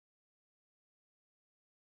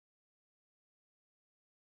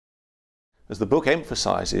As the book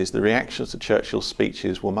emphasises, the reactions to Churchill's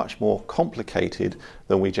speeches were much more complicated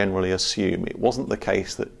than we generally assume. It wasn't the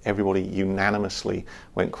case that everybody unanimously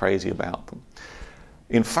went crazy about them.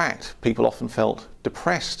 In fact, people often felt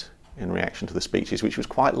depressed in reaction to the speeches, which was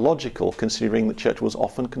quite logical considering that Churchill was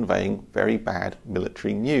often conveying very bad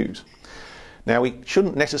military news. Now, we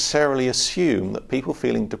shouldn't necessarily assume that people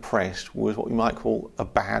feeling depressed was what we might call a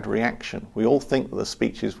bad reaction. We all think that the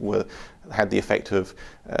speeches had the effect of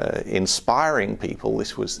inspiring people.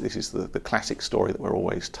 This is the classic story that we're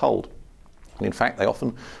always told. And in fact, they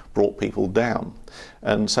often brought people down.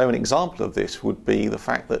 And so an example of this would be the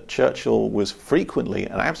fact that Churchill was frequently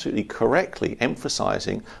and absolutely correctly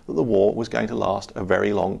emphasising that the war was going to last a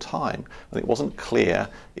very long time. And it wasn't clear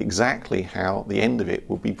exactly how the end of it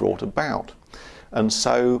would be brought about. And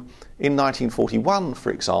so in 1941,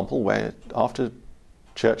 for example, where after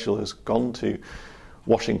Churchill has gone to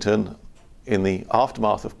Washington in the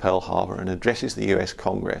aftermath of Pearl Harbor and addresses the US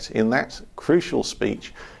Congress, in that crucial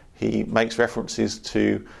speech he makes references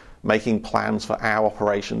to making plans for our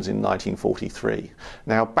operations in 1943.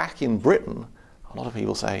 Now, back in Britain, a lot of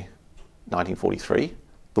people say, 1943?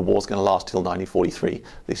 The war's going to last till 1943.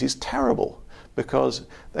 This is terrible, because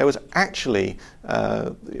there was actually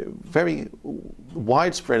a very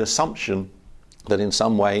widespread assumption that in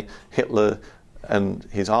some way Hitler and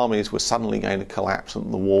his armies were suddenly going to collapse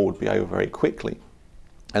and the war would be over very quickly.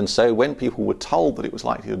 And so when people were told that it was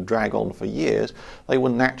likely to drag on for years, they were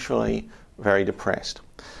naturally very depressed.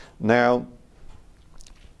 Now,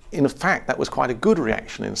 in fact, that was quite a good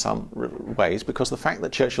reaction in some ways, because the fact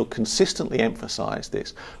that Churchill consistently emphasised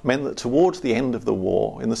this meant that towards the end of the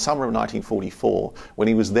war, in the summer of 1944, when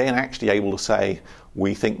he was then actually able to say,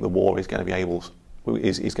 we think the war is going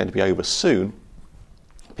to be over soon,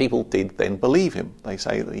 people did then believe him. They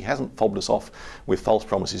say that he hasn't fobbed us off with false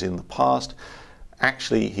promises in the past.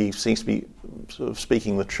 Actually, he seems to be sort of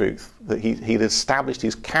speaking the truth, that he'd established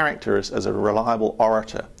his character as a reliable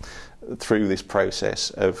orator through this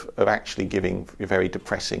process of actually giving very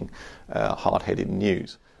depressing, hard-headed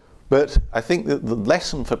news. But I think that the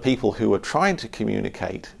lesson for people who are trying to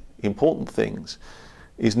communicate important things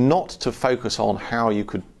is not to focus on how you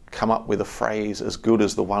could come up with a phrase as good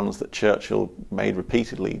as the ones that Churchill made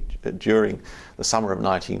repeatedly during the summer of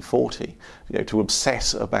 1940, to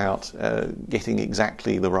obsess about getting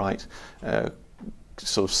exactly the right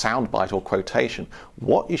sort of soundbite or quotation.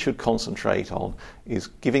 What you should concentrate on is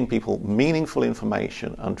giving people meaningful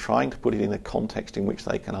information and trying to put it in a context in which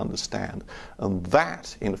they can understand. And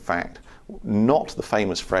that, in fact, not the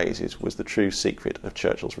famous phrases, was the true secret of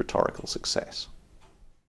Churchill's rhetorical success.